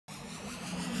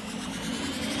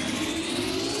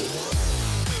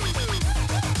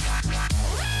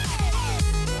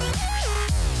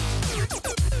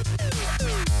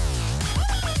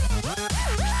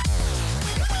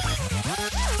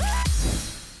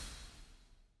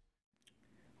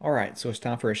Alright, so it's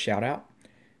time for a shout out.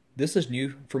 This is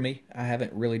new for me. I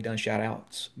haven't really done shout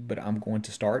outs, but I'm going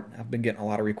to start. I've been getting a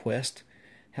lot of requests.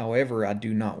 However, I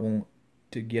do not want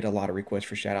to get a lot of requests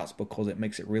for shout outs because it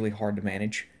makes it really hard to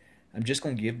manage. I'm just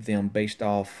going to give them based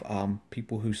off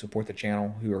people who support the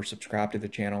channel, who are subscribed to the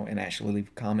channel, and actually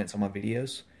leave comments on my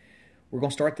videos. We're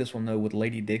going to start this one though with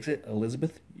Lady Dixit,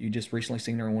 Elizabeth. You just recently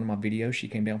seen her in one of my videos. She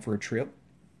came down for a trip.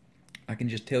 I can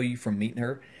just tell you from meeting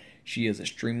her, she is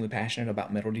extremely passionate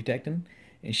about metal detecting,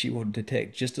 and she will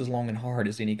detect just as long and hard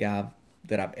as any guy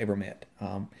that I've ever met.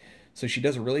 So she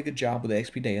does a really good job with the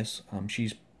XP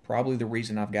She's probably the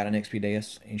reason I've got an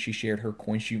XP and she shared her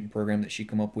coin shooting program that she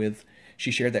come up with. She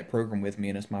shared that program with me,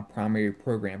 and it's my primary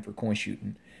program for coin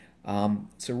shooting.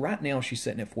 So right now she's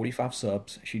sitting at 45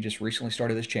 subs. She just recently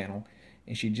started this channel,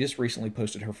 and she just recently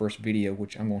posted her first video,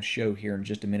 which I'm going to show here in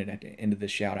just a minute at the end of this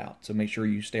shout out. So make sure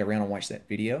you stay around and watch that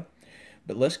video.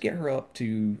 But let's get her up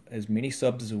to as many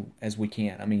subs as we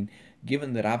can. I mean,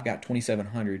 given that I've got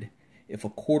 2,700, if a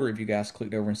quarter of you guys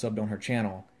clicked over and subbed on her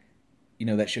channel, you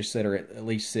know, that should set her at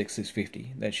least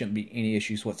 650. That shouldn't be any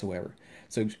issues whatsoever.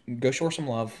 So go show her some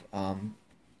love.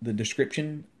 The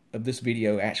description of this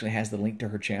video actually has the link to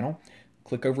her channel.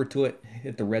 Click over to it,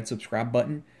 hit the red subscribe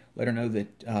button. Let her know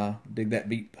that Dig That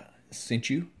Beat sent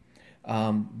you.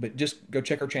 But just go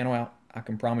check her channel out. I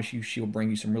can promise you she'll bring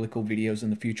you some really cool videos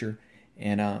in the future.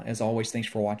 And as always, thanks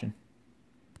for watching.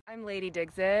 I'm Lady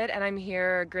Dixit, and I'm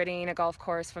here gridding a golf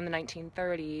course from the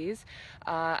 1930s.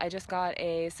 I just got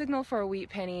a signal for a wheat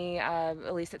penny,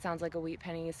 at least it sounds like a wheat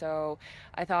penny, so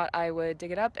I thought I would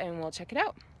dig it up and we'll check it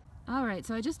out. Alright,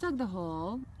 so I just dug the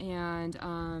hole, and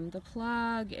the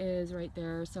plug is right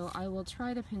there, so I will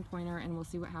try the pinpointer and we'll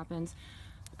see what happens.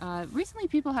 Recently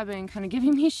people have been kind of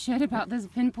giving me shit about this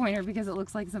pinpointer because it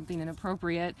looks like something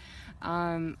inappropriate.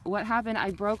 What happened,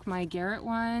 I broke my Garrett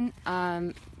one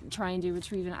trying to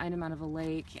retrieve an item out of a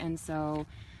lake, and so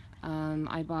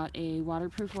I bought a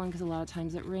waterproof one because a lot of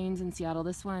times it rains in Seattle.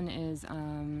 This one is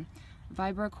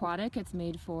Vibra Aquatic. It's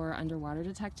made for underwater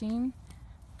detecting.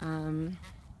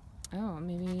 Oh,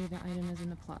 maybe the item is in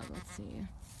the plug. Let's see.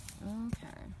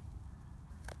 Okay.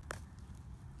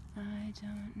 I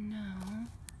don't know.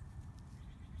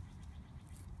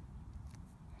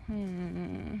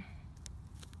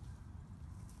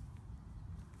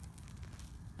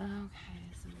 Okay,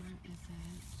 so where is it?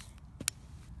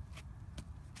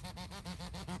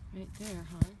 Right there,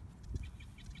 huh?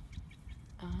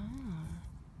 Oh.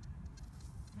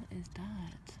 What is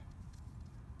that?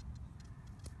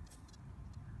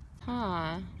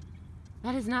 Huh.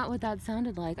 That is not what that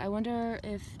sounded like. I wonder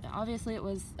if, obviously it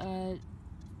was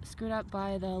screwed up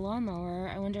by the lawnmower.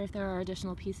 I wonder if there are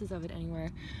additional pieces of it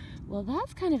anywhere. Well,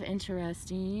 that's kind of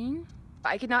interesting.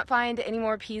 I could not find any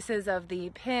more pieces of the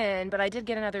pin, but I did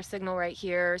get another signal right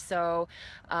here, so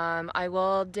I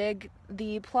will dig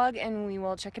the plug and we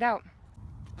will check it out.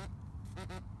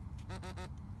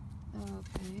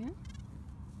 Okay.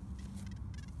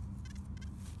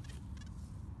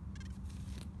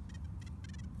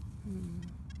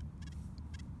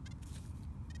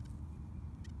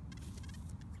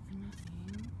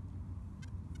 Nothing.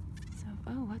 So,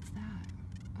 oh, what's that?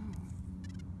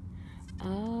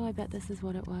 Oh, I bet this is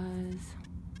what it was.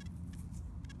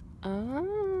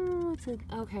 Oh,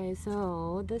 okay,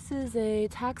 so this is a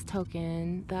tax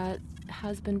token that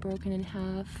has been broken in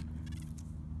half,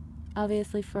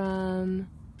 obviously from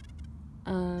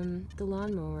the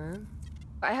lawnmower.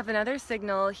 I have another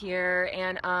signal here,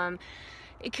 and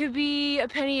it could be a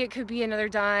penny, it could be another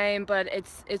dime, but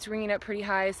it's ringing up pretty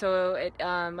high, so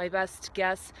my best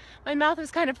guess, my mouth is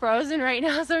kind of frozen right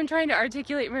now, so I'm trying to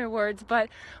articulate my words, but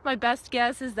my best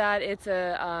guess is that it's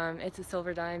a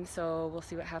silver dime, so we'll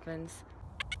see what happens.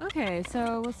 Okay,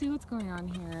 so we'll see what's going on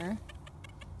here.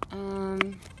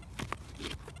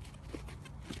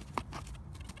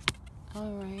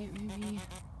 Alright, maybe,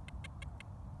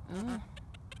 oh.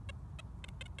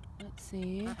 Let's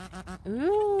see.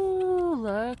 Ooh,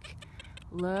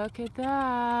 look at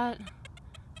that.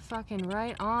 Fucking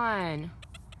right on.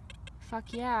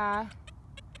 Fuck yeah.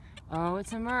 Oh,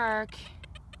 it's a Merc.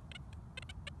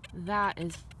 That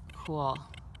is cool.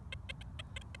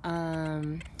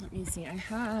 Let me see.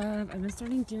 I've been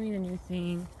starting doing a new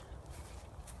thing.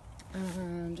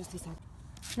 Just a sec.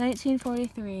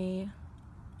 1943.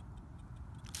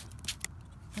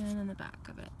 And then the back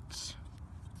of it.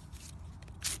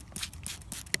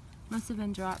 Must have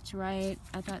been dropped right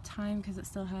at that time because it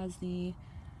still has the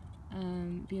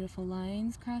beautiful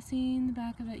lines crossing the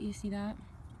back of it. You see that?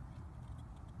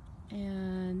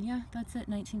 And yeah, that's it.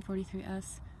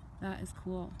 1943S. That is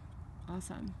cool.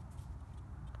 Awesome.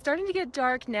 Starting to get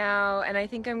dark now, and I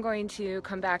think I'm going to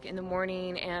come back in the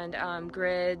morning and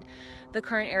grid the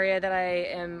current area that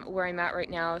where I'm at right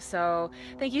now. So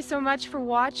thank you so much for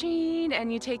watching,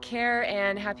 and you take care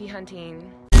and happy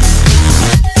hunting.